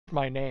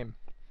my name.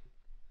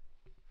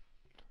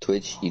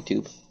 Twitch,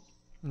 YouTube.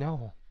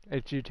 No,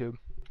 it's YouTube.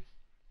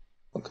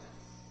 Okay.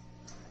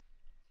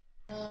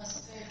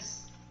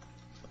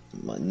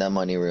 That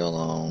money real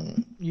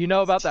long. You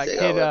know about that They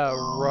kid, got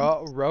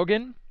like,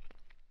 Rogan?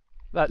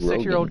 That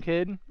 6-year-old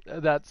Rogan.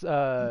 kid that's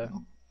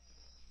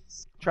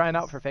trying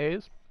out for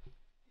FaZe?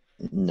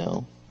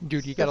 No.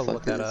 Dude, you The gotta fuck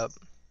look that is up.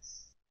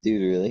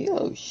 dude really?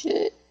 Oh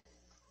shit.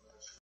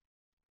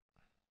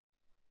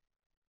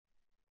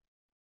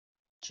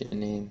 What's your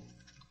name?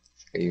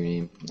 Or your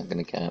name? Not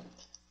gonna cap.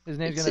 His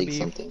name's It's gonna like be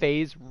something.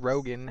 FaZe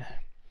Rogan.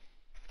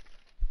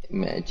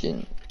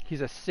 Imagine.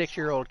 He's a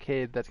 6-year-old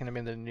kid that's gonna be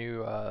in the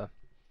new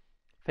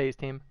FaZe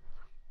team.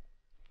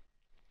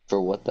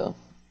 For what though?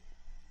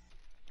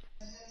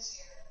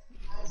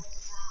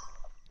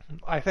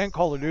 I think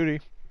Call of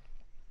Duty.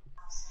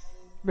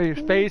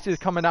 Because FaZe is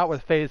coming out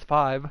with FaZe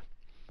 5.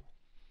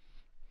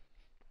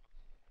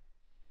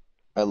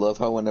 I love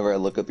how whenever I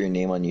look up your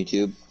name on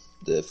YouTube,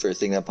 the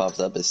first thing that pops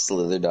up is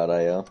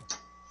slither.io.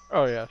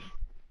 Oh yes.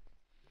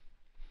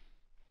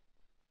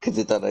 Cause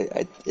it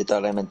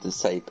thought I meant to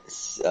type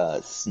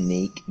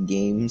snake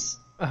games.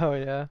 Oh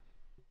yeah.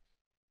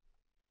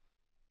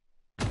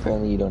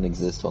 Apparently you don't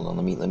exist. Hold on,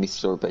 let me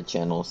sort by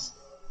channels.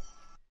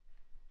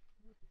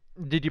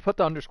 Did you put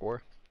the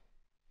underscore?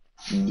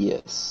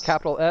 Yes.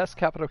 Capital S,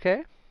 capital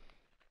K,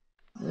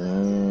 I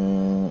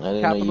didn't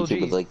know capital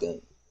YouTube was G. like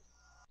that.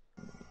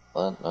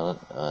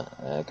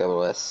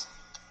 Capital S.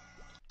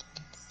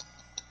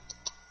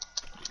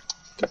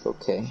 Capital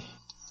K.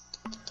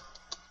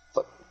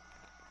 Fuck.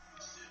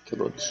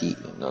 Capital G.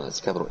 No, that's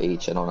capital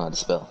H. I don't know how to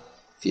spell.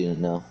 If you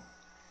didn't know.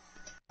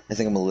 I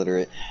think I'm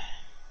illiterate.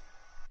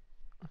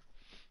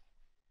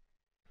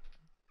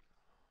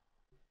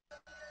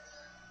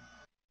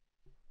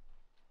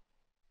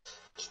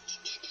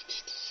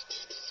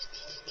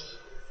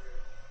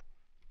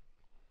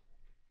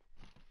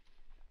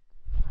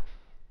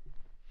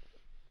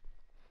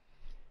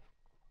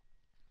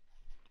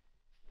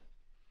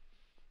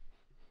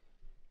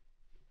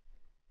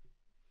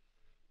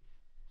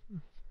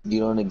 You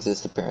don't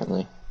exist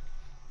apparently.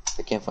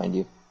 I can't find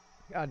you.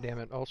 God damn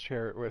it, I'll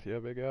share it with you,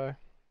 big guy.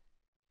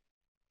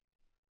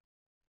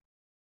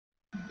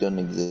 You don't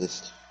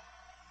exist.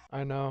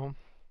 I know.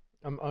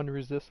 I'm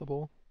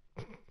unresistible.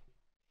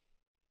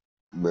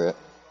 Bruh.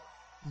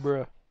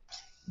 Bruh.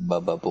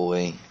 Baba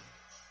boy.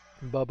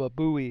 Bubba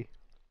Booey.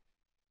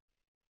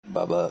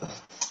 Baba.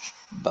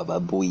 Baba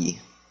boy.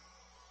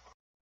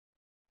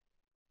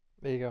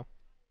 There you go.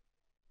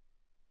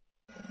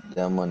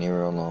 That money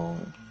real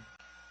long.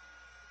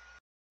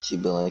 She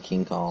be like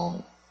King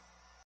Kong.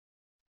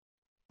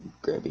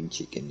 Grabbing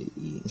chicken to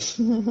eat.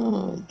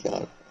 Oh my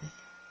god.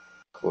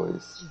 Of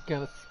course.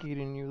 Gonna skeet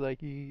in you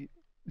like you.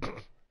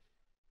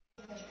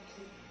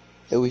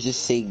 It was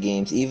just say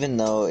games, even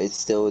though it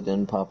still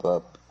didn't pop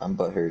up. I'm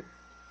butthurt.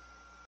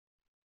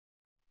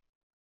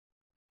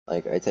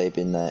 Like I type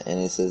in that and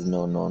it says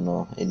no, no,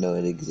 no. I know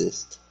it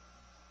exists.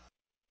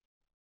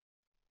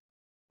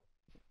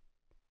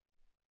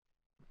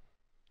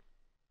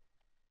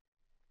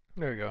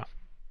 There you go.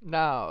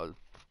 Now.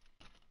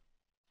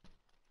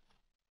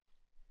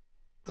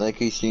 Like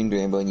you streamed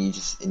Rainbow and you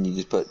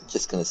just put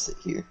just gonna sit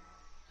here.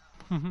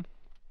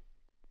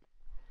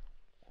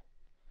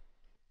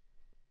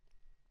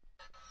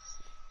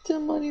 The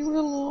money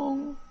real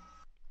long.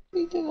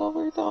 Eating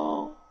over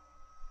doll.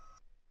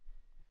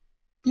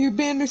 Your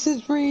banner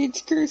says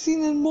rage,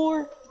 cursing, and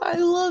more. I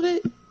love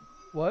it.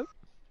 What?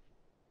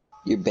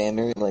 Your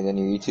banner, like on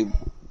your YouTube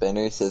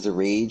banner, says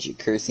rage,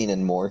 cursing,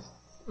 and more.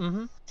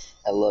 Mm-hmm.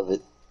 I love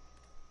it.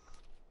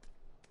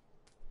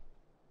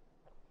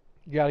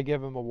 You gotta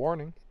give him a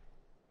warning.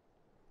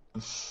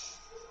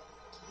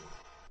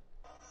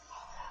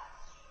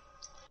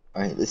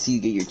 Alright, let's see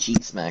you get your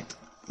cheek smacked.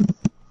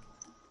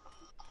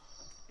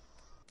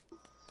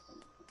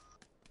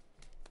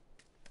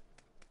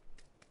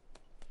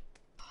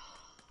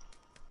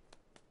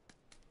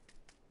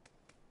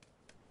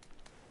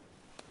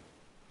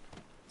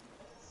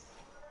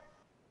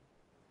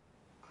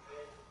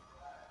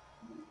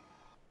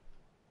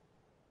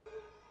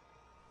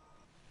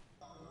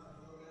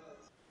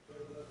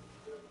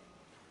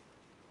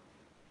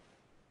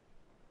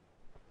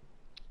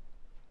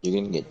 You're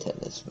gonna get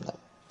tetanus from that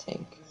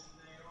tank.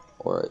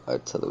 Or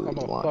artillery I'm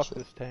gonna fuck launcher.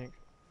 this tank.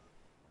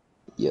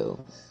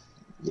 Yo,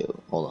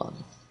 hold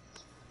on.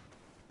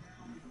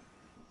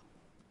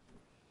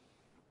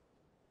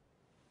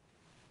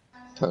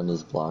 Turn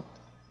is blocked.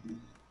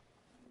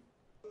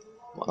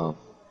 Wow.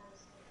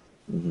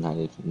 Not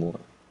even more.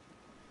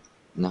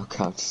 Now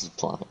crouch is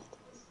blocked.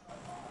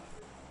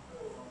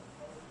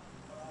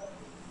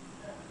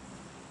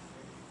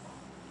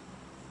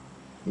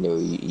 No,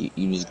 you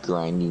just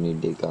grinding your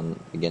dick on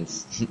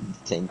against the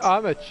tanks.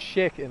 I'm a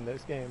chick in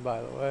this game,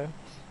 by the way.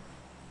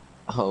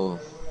 Oh.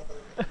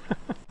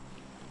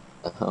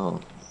 Oh.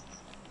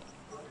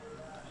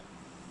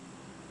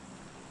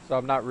 So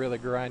I'm not really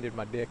grinding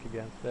my dick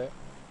against it.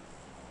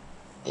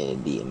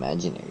 The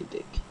imaginary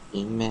dick.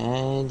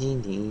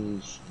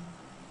 Imagination.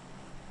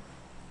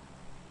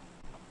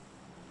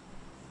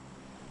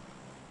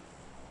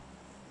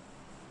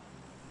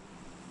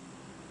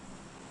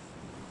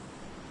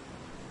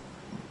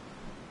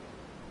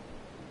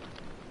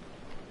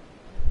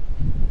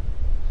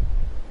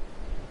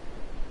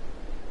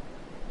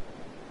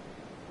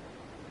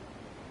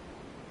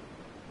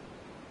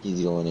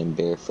 He's going in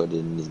barefooted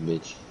in this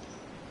bitch.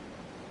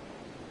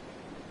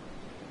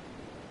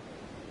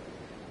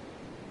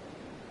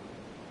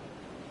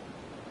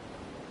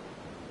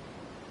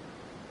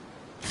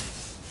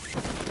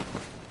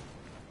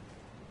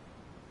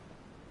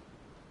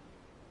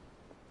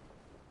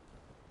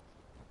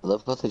 I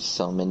love how there's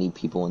so many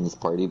people in this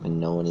party, but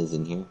no one is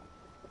in here.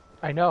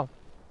 I know.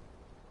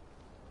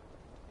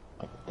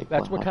 Like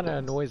That's what kind of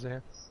happened? annoys me.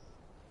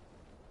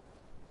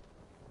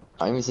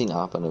 I haven't seen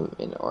Op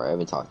or I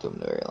haven't talked to him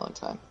in a very long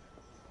time.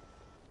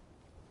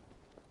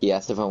 He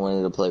asked if I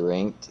wanted to play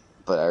ranked,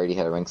 but I already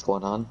had a ranked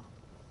squad on,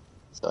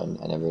 so I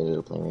never ended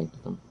up playing ranked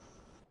with him.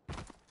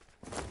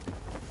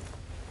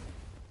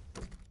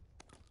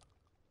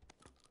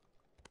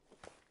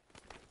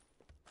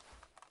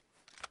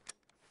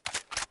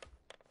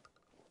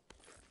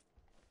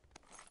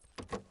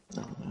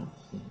 Oh no,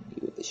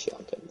 you with the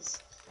shotguns.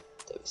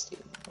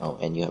 Devastating. Oh,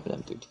 and you have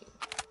an M13.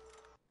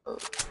 Or,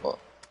 well,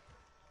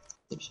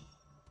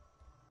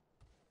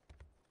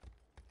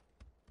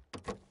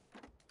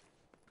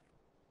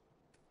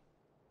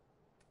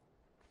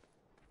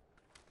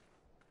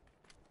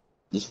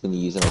 just gonna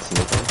use it on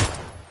single player.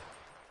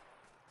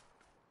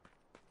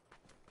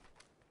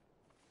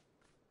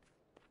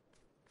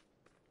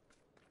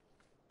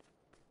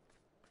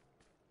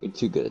 You're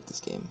too good at this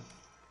game.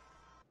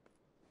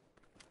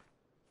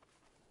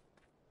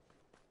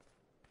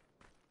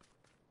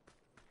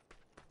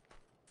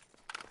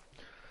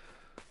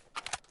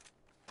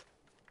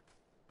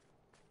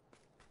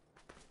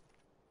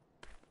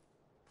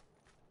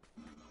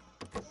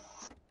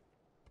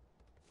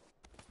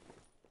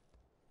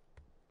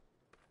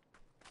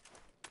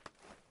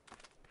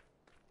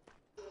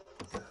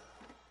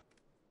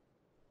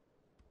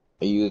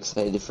 Are you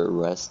excited for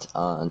Rust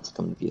to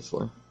come to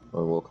PS4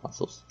 or World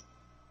Consoles?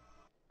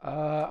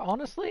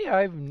 Honestly,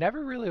 I've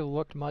never really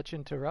looked much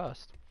into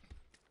Rust.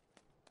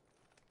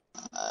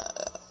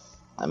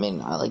 I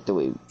mean, I like the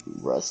way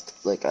Rust,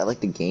 like, I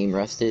like the game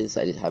Rust is.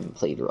 I just haven't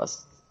played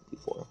Rust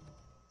before.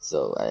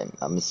 So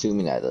I'm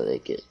assuming I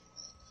like it.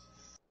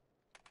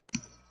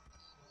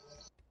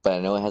 But I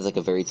know it has, like,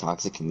 a very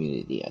toxic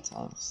community at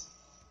times.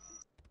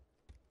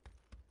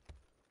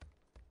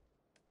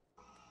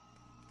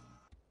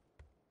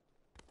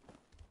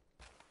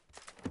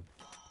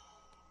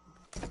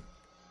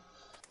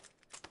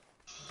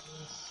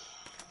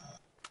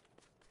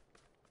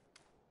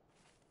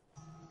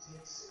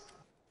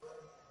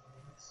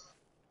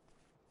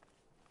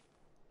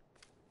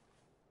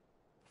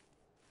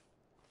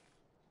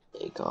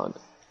 Hey, God.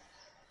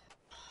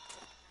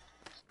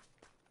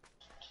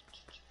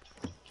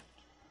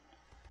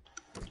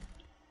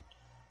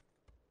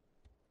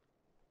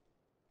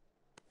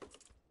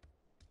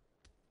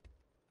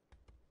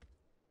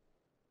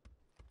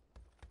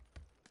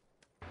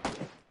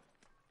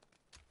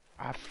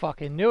 I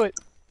fucking knew it.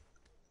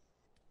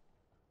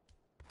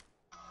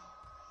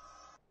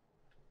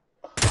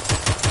 Oh.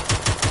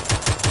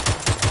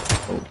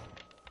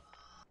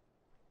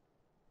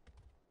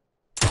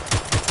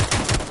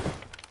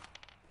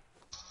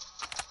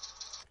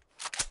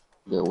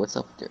 Yo, what's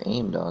up with your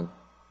aim, dog?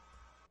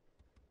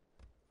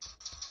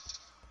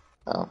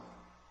 Oh.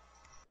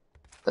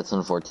 That's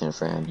unfortunate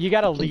for him. You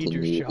gotta He lead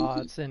your continued.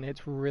 shots, and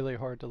it's really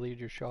hard to lead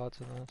your shots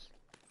in this.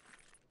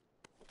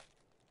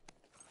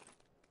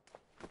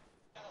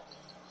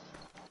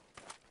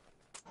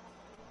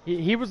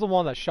 He was the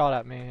one that shot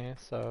at me,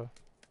 so...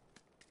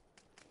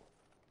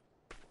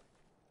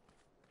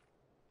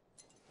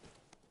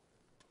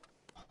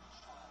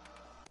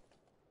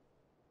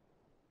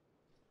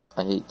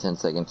 I hate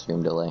 10-second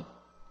stream delay.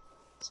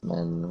 This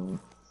man,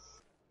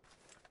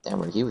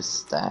 damn, he was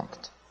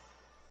stacked.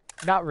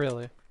 Not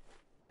really.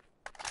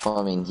 Well,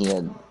 I mean, he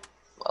had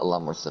a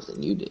lot more stuff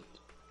than you did.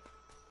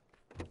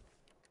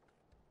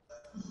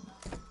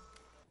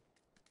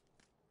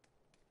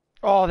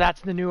 Oh, that's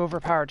the new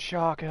overpowered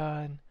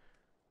shotgun.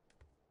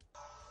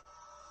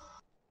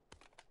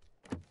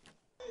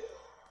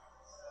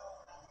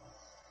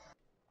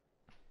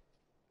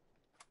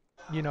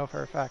 You know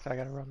for a fact I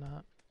gotta run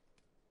that.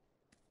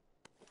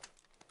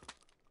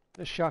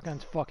 This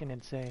shotgun's fucking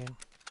insane.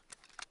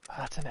 Oh,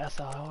 that's an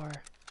SLR.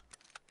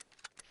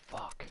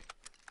 Fuck.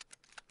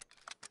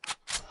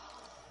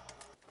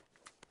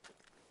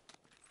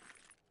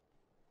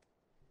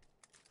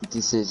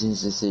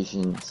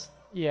 Decisions.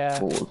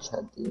 Yeah. What will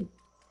Chad do?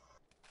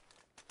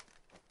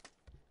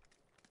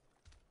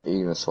 Are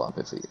you gonna swap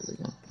it for yours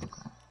again? Okay.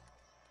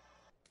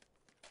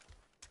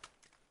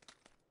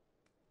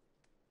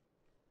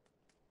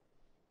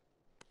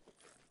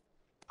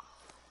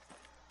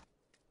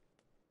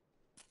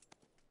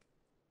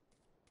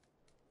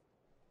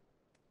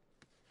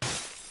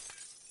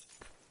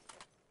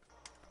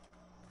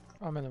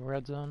 I'm in the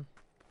red zone.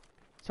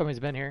 Somebody's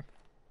been here.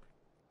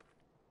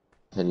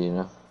 How do you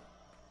know?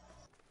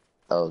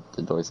 Oh,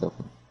 the door's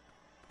open.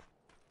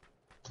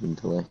 Didn't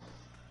delay.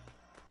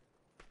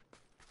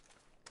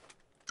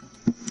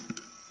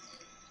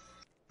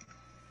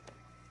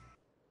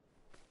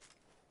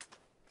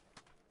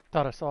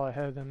 Thought I saw a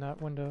head in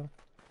that window.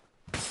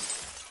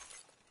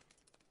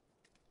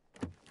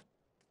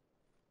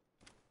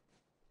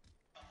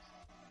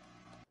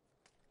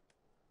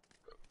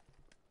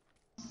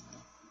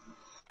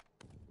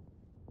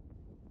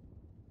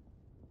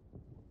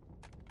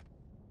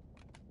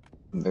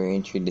 very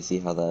intrigued to see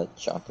how that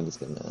shotgun is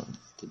gonna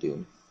to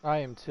do. I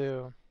am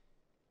too.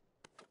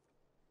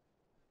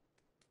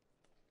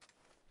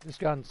 This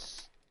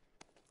gun's...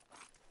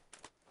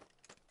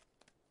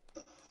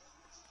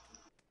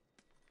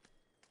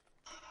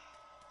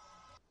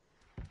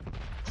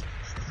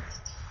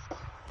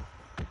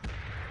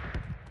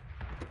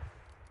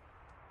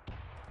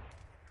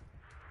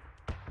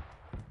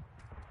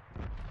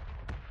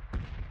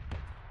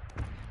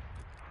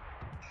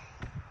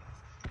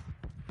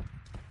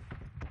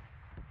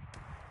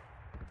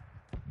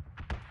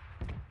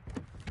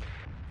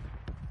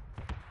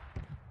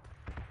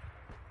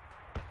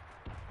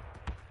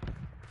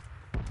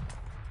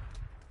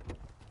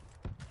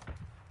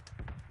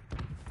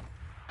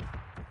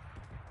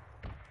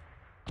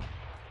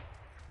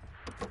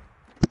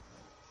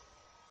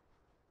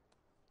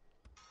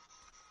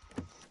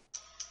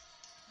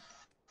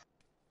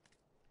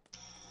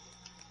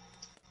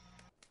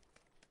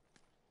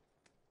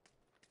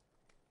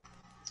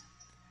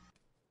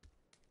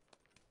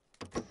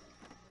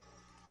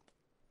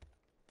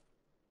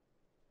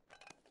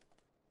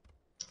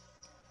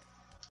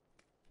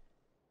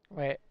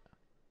 Wait.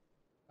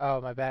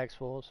 Oh, my bag's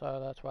full, so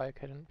that's why I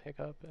couldn't pick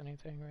up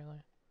anything,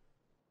 really.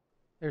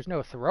 There's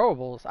no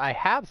throwables. I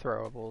have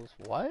throwables.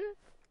 What?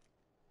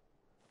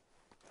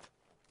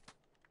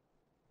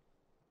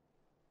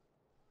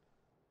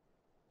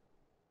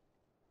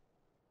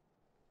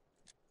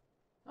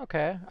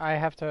 Okay, I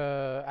have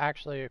to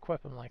actually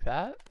equip them like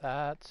that?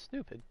 That's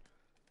stupid.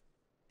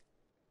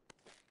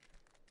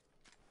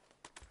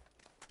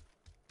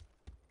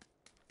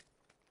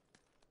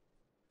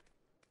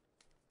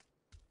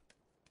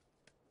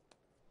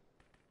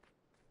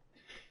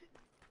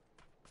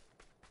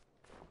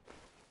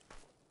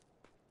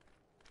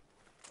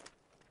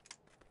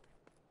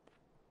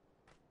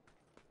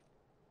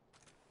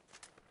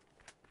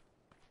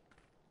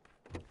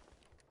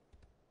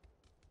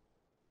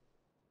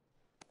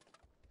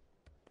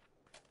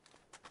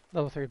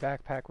 Level 3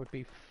 backpack would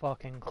be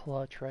fucking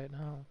clutch right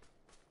now.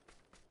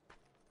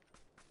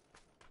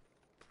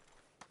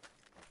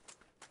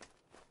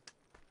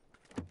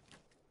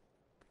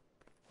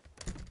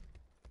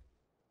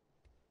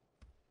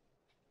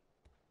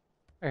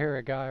 I hear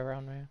a guy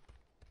around me.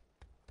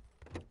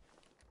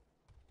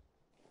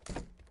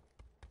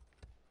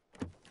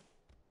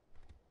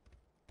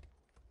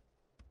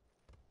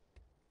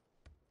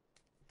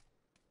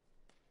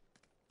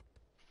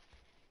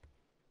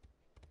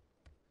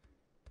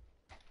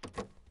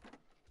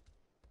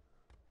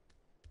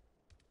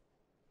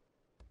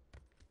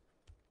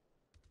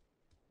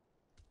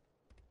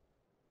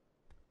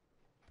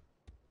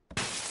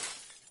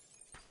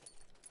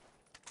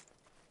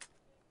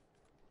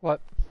 What?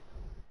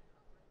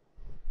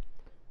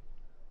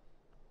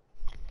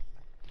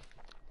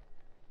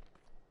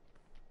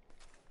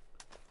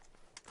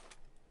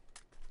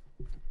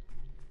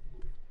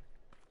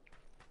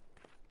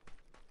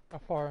 How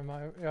far am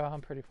I? Yeah, I'm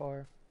pretty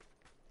far.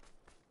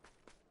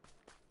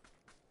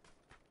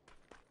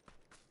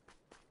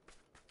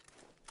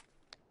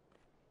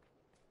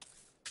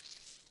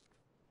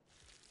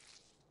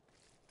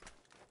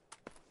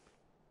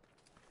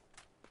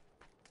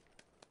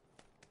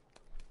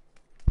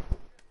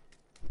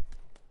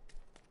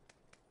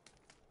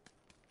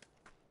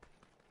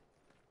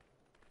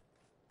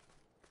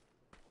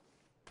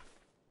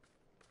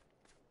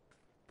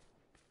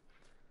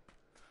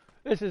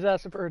 This is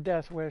asking for a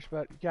death wish,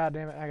 but god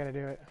damn it, I gotta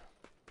do it.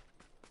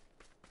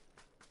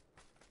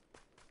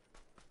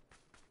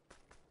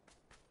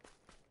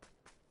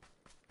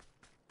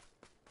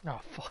 Oh,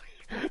 fuck.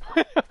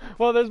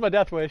 Well, there's my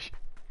death wish.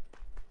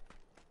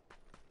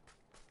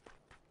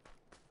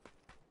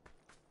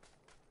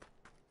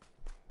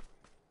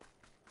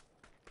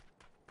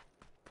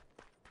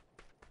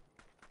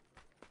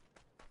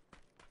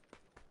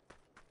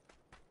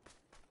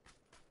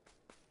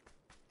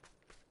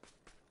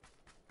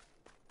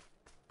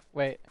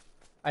 Wait,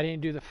 I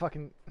didn't do the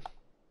fucking...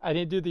 I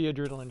didn't do the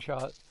adrenaline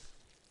shot.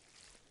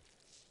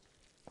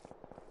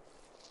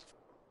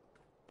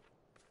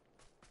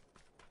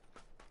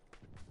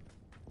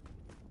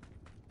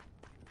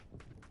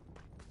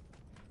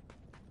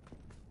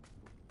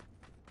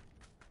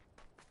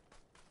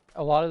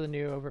 A lot of the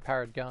new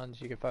overpowered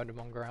guns, you can find them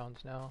on grounds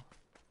now.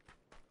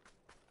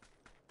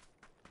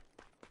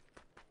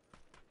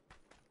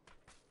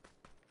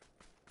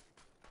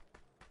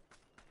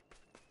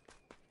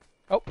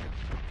 Oh!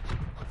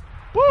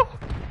 Woo!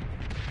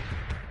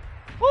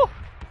 Woo!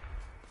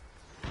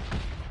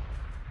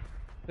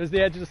 There's the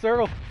edge of the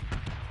circle.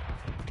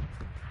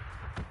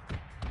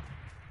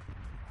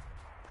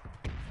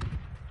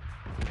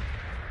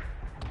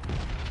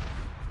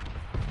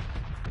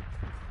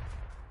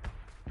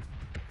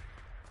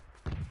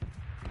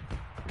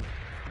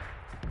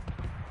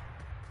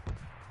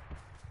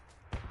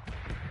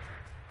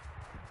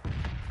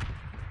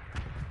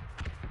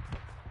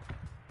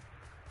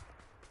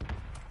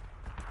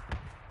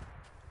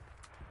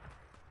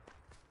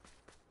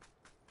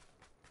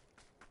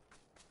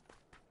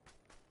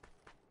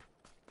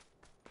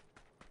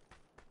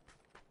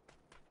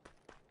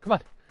 Come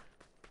on.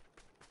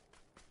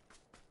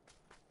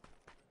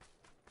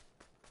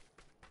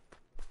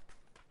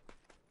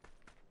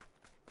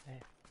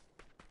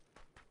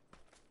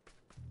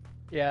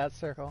 Yeah, that's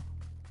circle.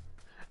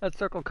 That's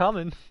circle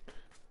coming.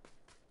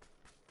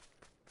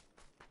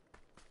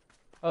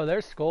 Oh,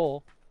 there's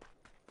skull.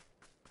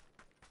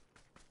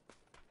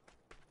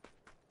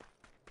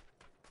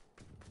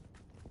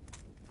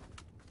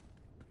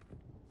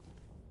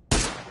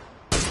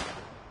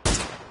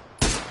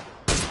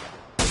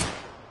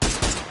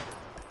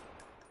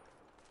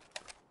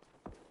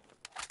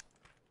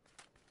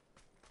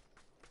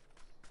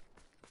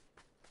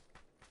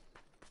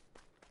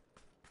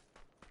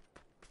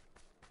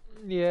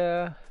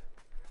 Yeah.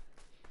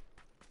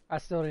 I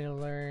still need to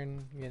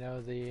learn, you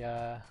know,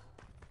 the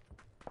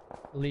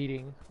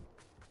leading.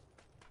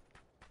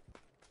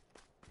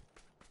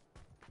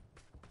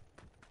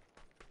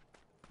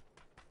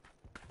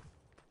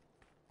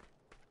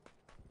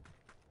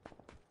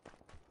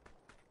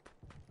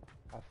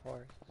 How far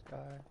is this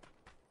guy?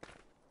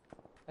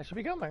 I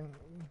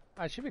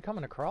should be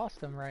coming across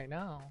them right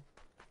now.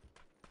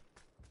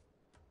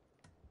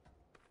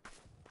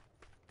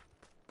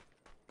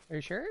 Are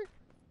you sure?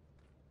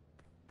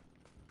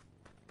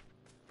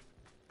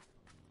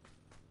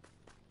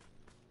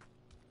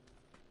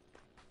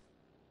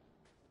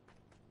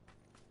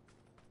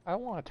 I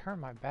don't want to turn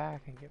my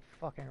back and get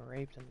fucking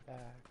raped in the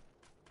back.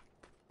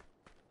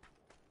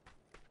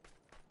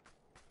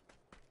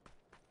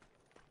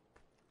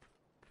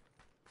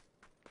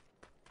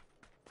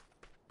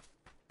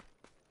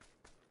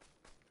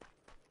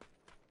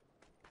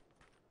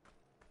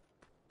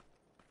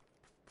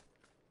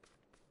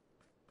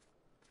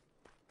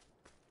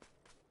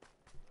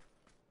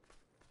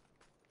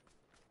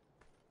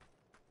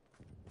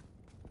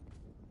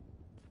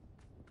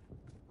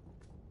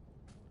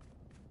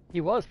 He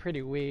was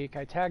pretty weak.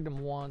 I tagged him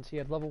once. He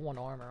had level 1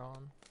 armor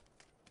on.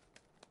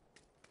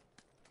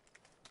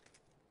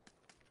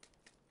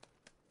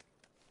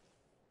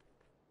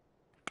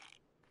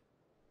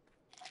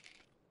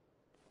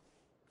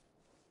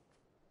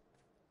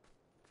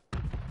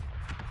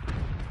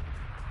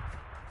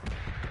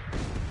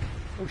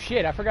 Oh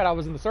shit, I forgot I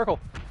was in the circle.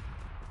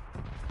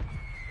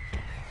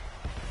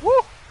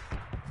 Woo!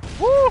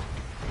 Woo!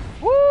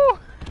 Woo!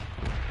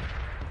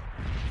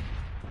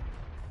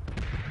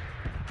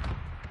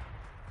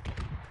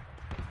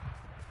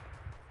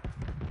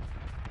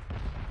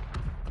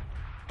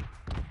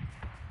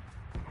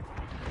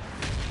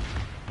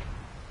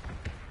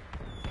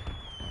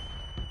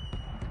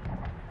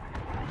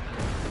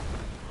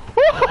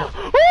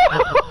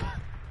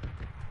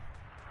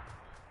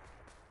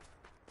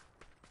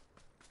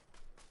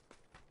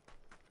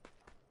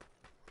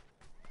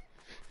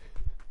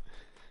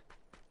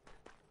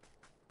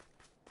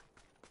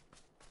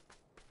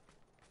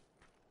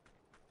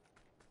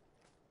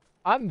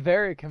 I'm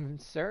very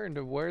concerned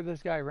of where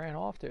this guy ran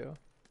off to.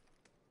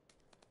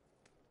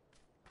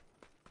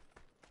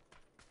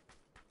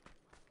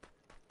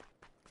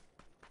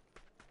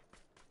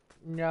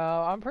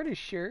 No, I'm pretty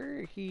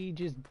sure he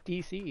just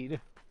DC'd. Is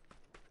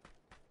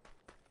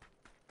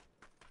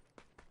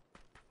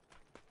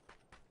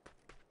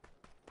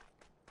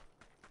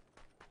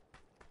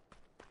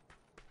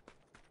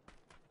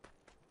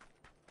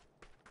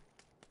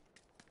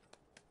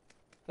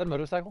that a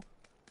motorcycle?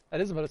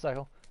 That is a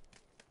motorcycle.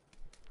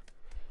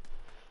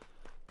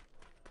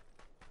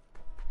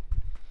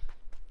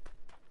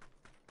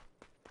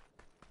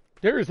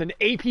 There's an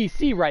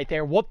APC right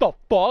there. What the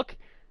fuck?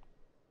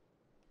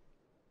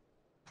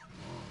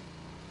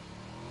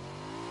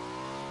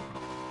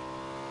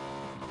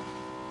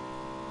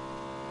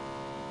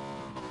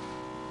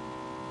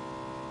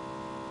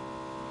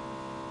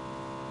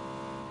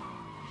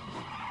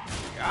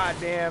 God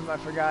damn, I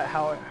forgot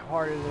how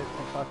hard it is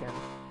to fucking...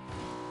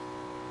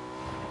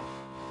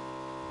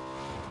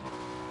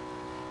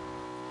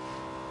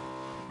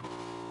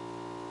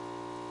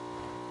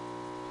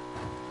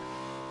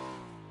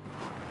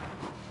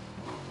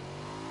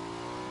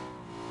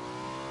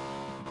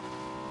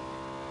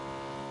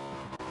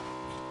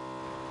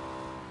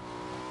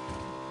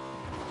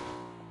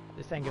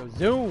 This thing goes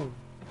zoom.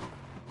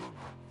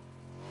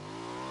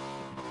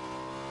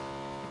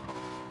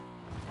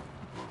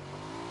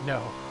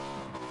 No.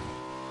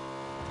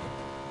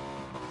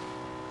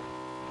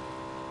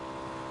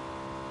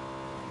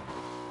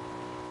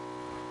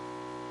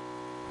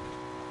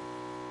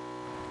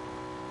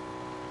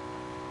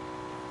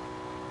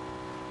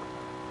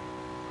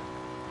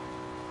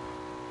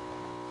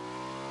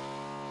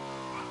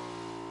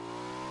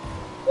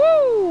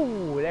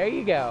 Woo! There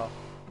you go.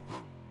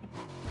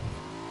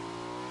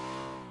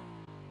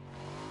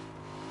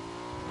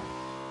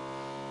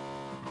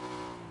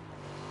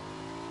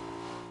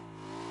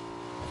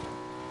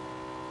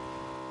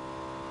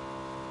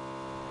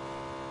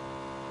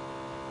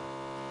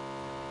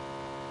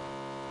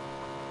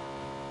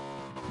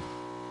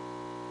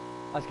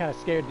 I was kind of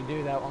scared to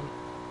do that one.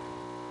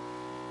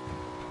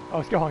 I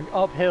was going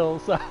uphill,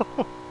 so...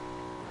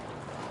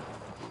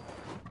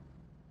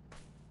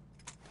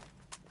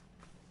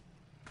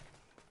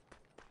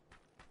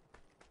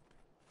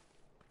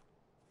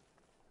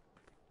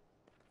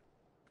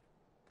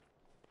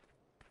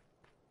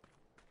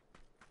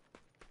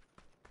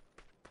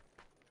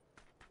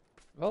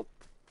 Well,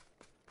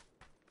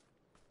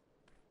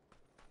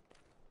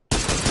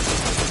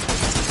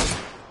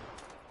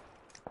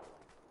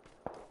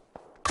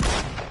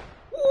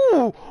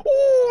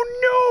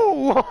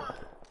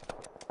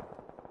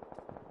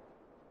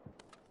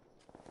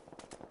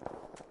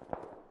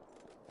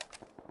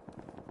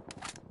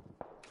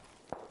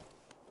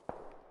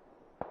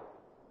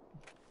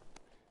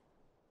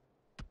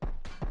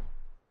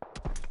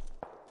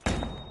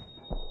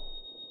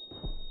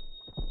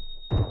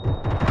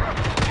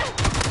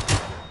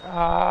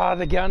 Ah,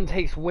 the gun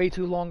takes way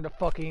too long to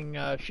fucking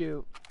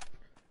shoot.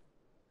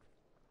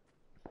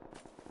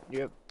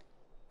 Yep.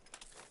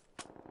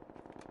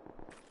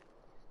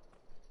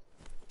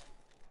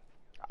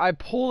 I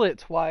pull it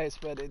twice,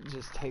 but it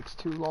just takes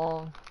too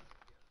long.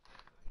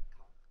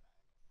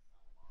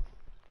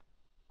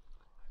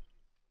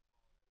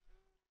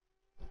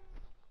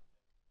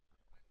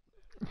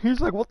 He's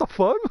like, what the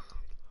fuck?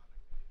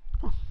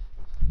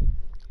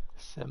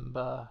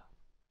 Simba.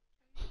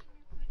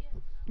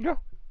 Yeah.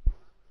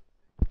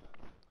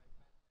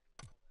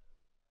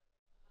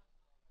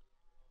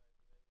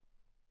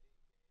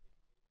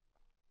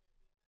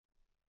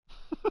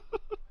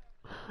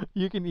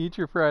 You can eat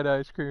your fried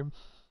ice cream.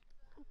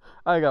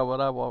 I got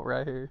what I want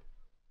right here.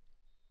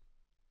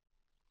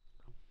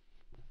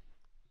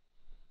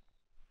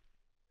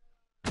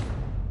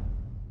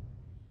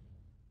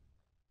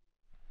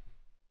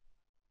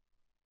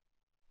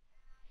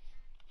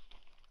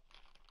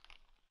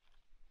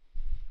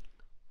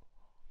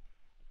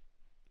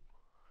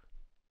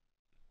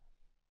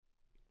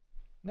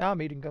 Now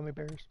I'm eating gummy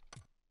bears.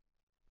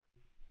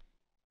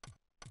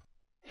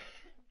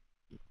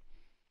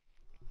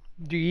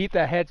 Do you eat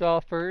the heads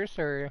off first,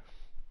 or?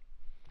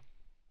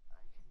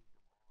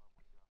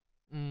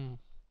 Mm.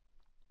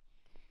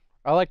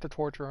 I like to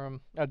torture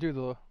them. I do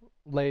the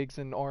legs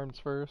and arms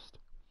first.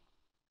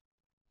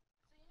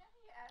 So you know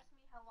he asked me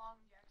how long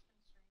Jack's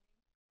been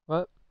streaming?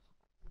 What?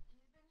 He's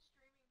been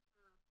streaming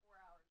for 4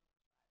 hours.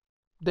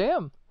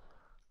 Damn.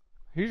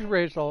 He's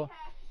raised He all.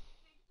 has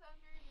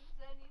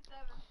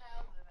 677,000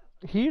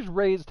 of them. He's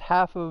raised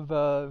half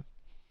of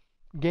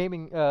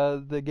gaming,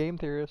 the game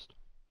theorist,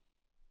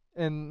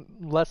 in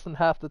less than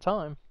half the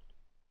time.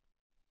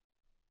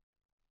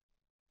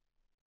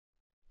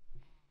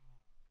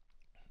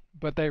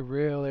 But they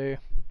really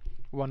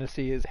want to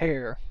see his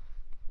hair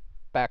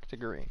back to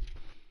green.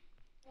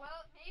 Well,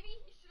 maybe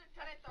he should have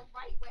done it the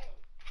right way.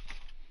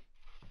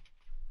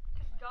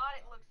 Because God,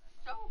 it looks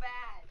so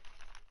bad.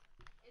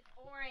 It's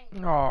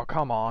boring. Oh,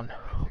 come on.